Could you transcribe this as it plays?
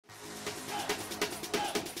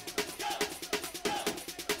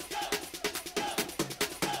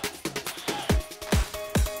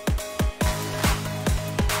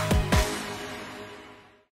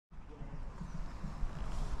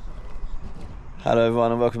Hello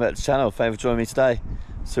everyone and welcome back to the channel. Thank you for joining me today.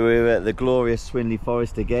 So we're at the glorious Swinley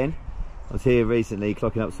Forest again. I was here recently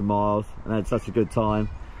clocking up some miles and had such a good time.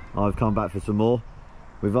 I've come back for some more.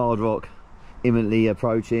 With Hard Rock imminently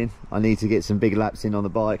approaching, I need to get some big laps in on the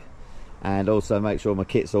bike and also make sure my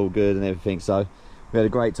kit's all good and everything. So we had a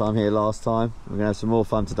great time here last time. We're gonna have some more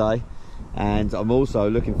fun today. And I'm also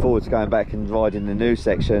looking forward to going back and riding the new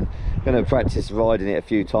section. I'm going to practice riding it a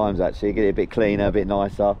few times actually, get it a bit cleaner, a bit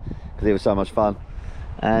nicer, because it was so much fun.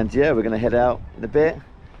 And yeah, we're going to head out in a bit.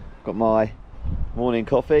 Got my morning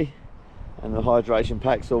coffee and the hydration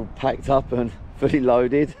pack's all packed up and fully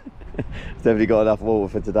loaded. Definitely got enough water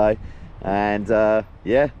for today. And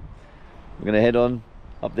yeah, we're going to head on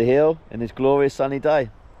up the hill in this glorious sunny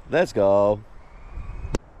day. Let's go.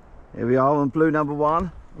 Here we are on blue number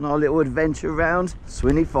 1 on our little adventure around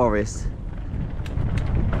Swinley Forest.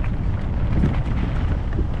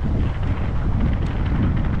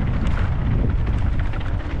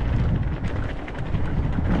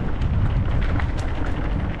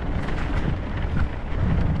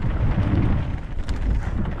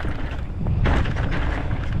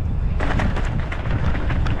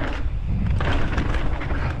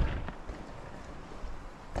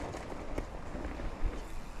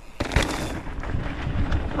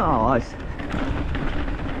 Oh, nice.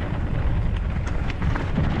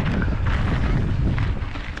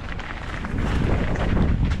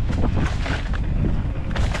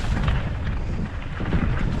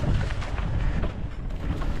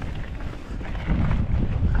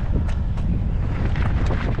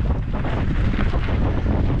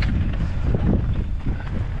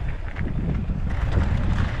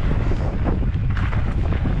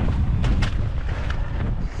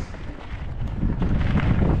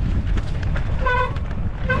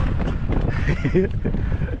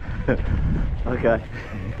 Okay.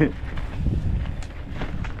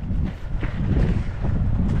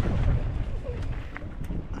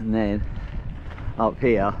 And then up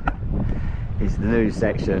here is the new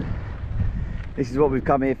section. This is what we've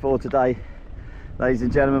come here for today, ladies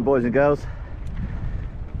and gentlemen, boys and girls.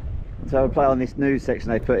 So we'll play on this new section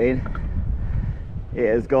they put in. It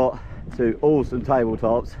has got 2 awesome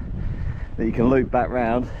tabletops that you can loop back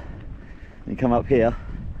round and you come up here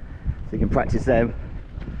so you can practice them.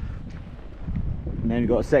 And then we've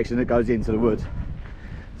got a section that goes into the woods.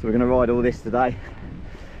 So we're going to ride all this today.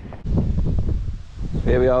 So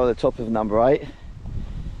here we are at the top of number 8. So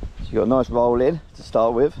you've got a nice roll in to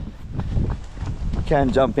start with. You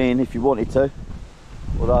can jump in if you wanted to,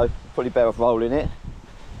 although probably better off rolling it.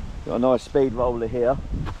 Got a nice speed roller here,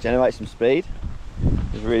 generate some speed.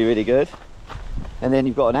 It's really good. And then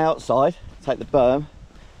you've got an outside, take the berm,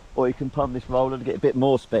 or you can pump this roller to get a bit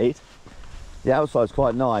more speed. The outside's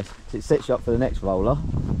quite nice because it sets you up for the next roller.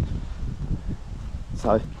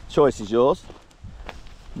 So choice is yours.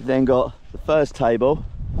 You've then got the first table,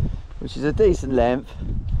 which is a decent length.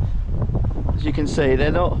 As you can see,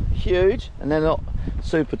 they're not huge and they're not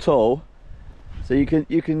super tall, so you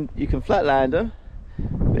can flat land them,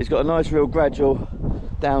 but it's got a nice real gradual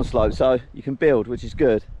downslope, so you can build, which is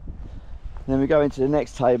good. And then we go into the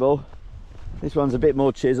next table. This one's a bit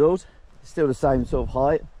more chiseled. It's still the same sort of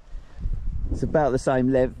height. It's about the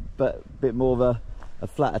same length, but a bit more of a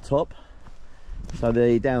flatter top, so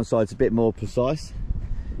the downside's a bit more precise.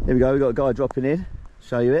 Here we go, we've got a guy dropping in,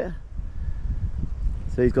 show you it.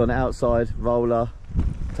 So he's got an outside roller,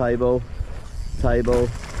 table, and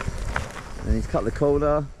he's cut the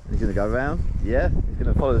corner, and he's going to go round. Yeah, he's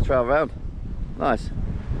going to follow the trail round. Nice.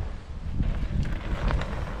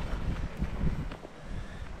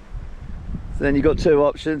 So then you've got 2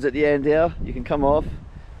 options at the end here. You can come off, you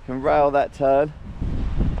can rail that turn,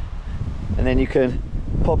 and then you can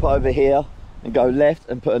pop over here and go left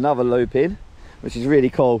and put another loop in, which is really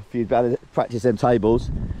cool for you to practice them tables.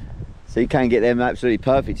 So you can get them absolutely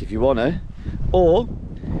perfect if you want to, or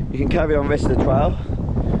you can carry on the rest of the trail,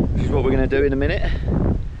 which is what we're going to do in a minute.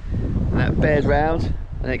 And that bears round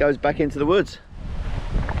and it goes back into the woods.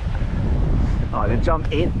 Alright, then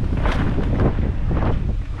jump in.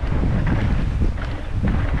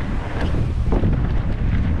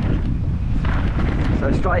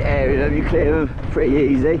 So straight area, you clear them pretty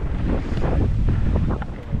easy.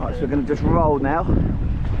 Right, so we're going to just roll now.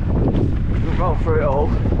 We'll roll through it all.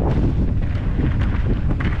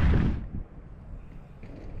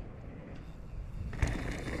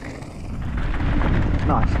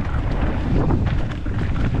 Nice.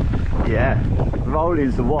 Yeah,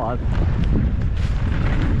 rolling's the one.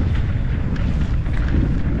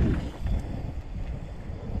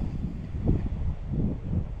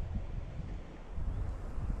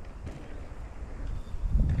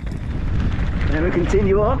 And then we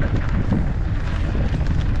continue on.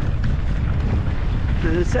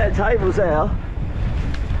 There's a set of tables there.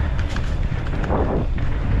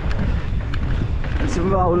 And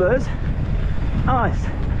some rollers. Nice.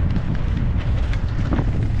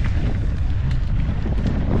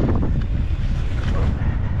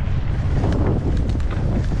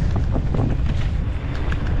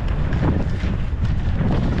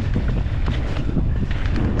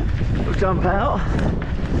 We'll jump out.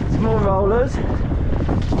 Some more rollers. You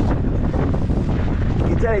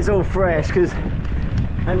can tell it's all fresh because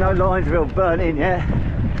and no lines real burnt in yet.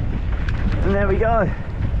 And there we go.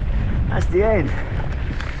 That's the end.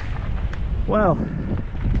 Well,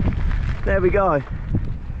 there we go.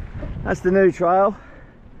 That's the new trail,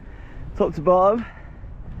 top to bottom.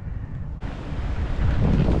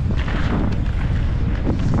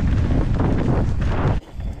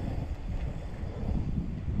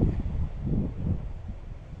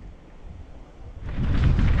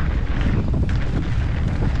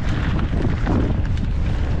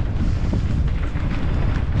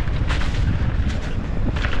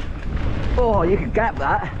 Oh, you could gap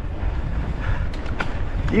that.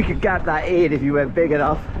 You could gap that in if you went big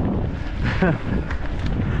enough.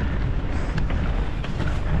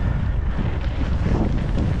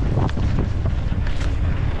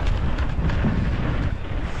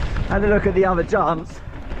 Had a look at the other jumps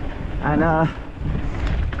and a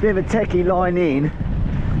bit of a techie line in,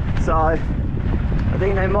 so I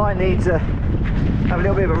think they might need to have a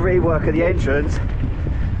little bit of a rework of the entrance,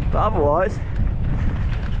 but otherwise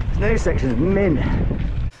this new section's mint.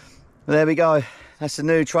 Well, there we go. That's the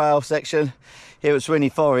new trail section here at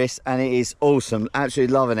Swinley Forest, and it is awesome.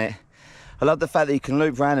 Absolutely loving it. I love the fact that you can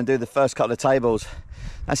loop around and do the first couple of tables.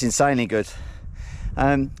 That's insanely good.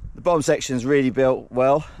 The bottom section's really built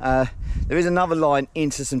well. There is another line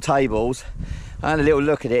into some tables. I had a little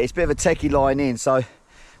look at it. It's a bit of a techie line in, so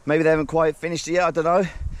maybe they haven't quite finished it yet, I don't know.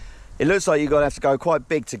 It looks like you're gonna have to go quite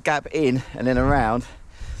big to gap in and then around,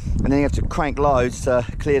 and then you have to crank loads to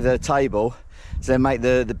clear the table to then make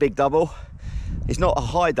the big double. It's not a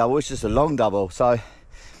high double, it's just a long double, so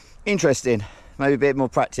interesting. Maybe a bit more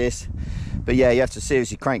practice, but yeah, you have to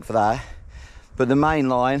seriously crank for that. But the main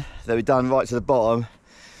line that we've done right to the bottom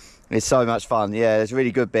is so much fun. Yeah, there's a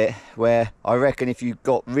really good bit where I reckon if you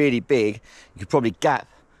got really big, you could probably gap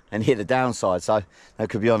and hit the downside, so that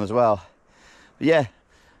could be on as well. But yeah,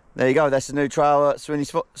 there you go, that's the new trail at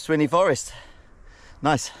Swinley Forest.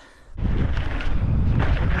 Nice.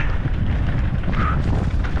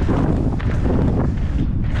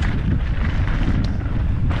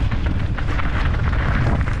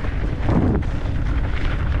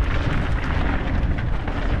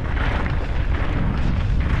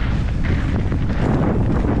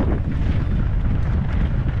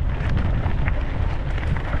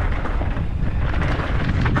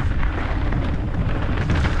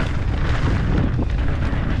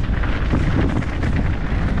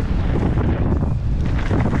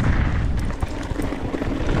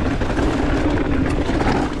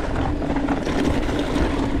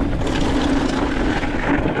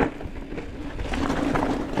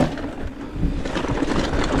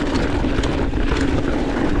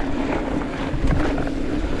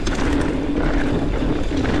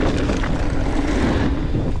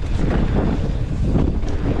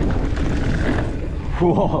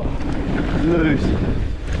 Whoa, loose.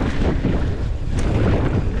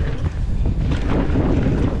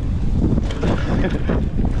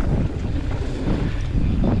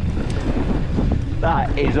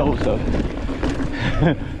 That is awesome.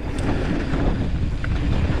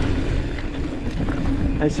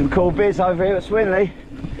 There's some cool bits over here at Swinley,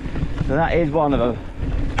 so that is one of them.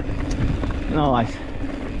 Nice.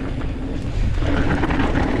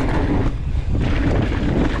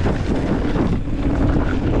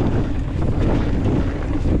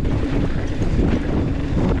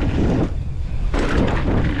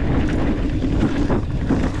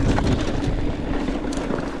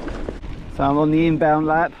 So I'm on the inbound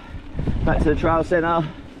lap back to the trail centre.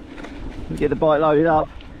 We'll get the bike loaded up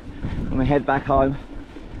and we head back home.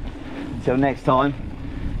 Until next time.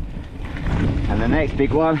 And the next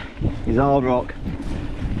big one is Hard Rock.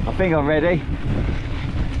 I think I'm ready.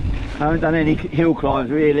 I haven't done any hill climbs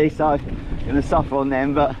really, so I'm going to suffer on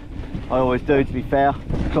them, but I always do, to be fair.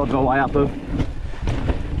 Plod my way up them.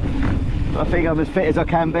 But I think I'm as fit as I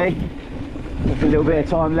can be. There's a little bit of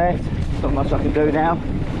time left. Not much I can do now.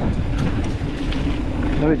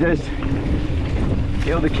 So we just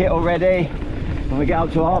get all the kit all ready when we get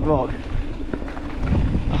up to Hard Rock.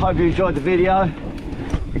 I hope you enjoyed the video.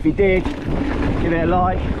 If you did, give it a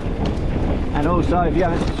like. And also, if you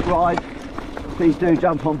haven't subscribed, please do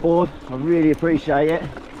jump on board. I really appreciate it.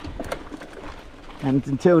 And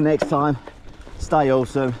until next time, stay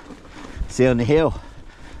awesome. See you on the hill.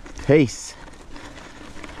 Peace.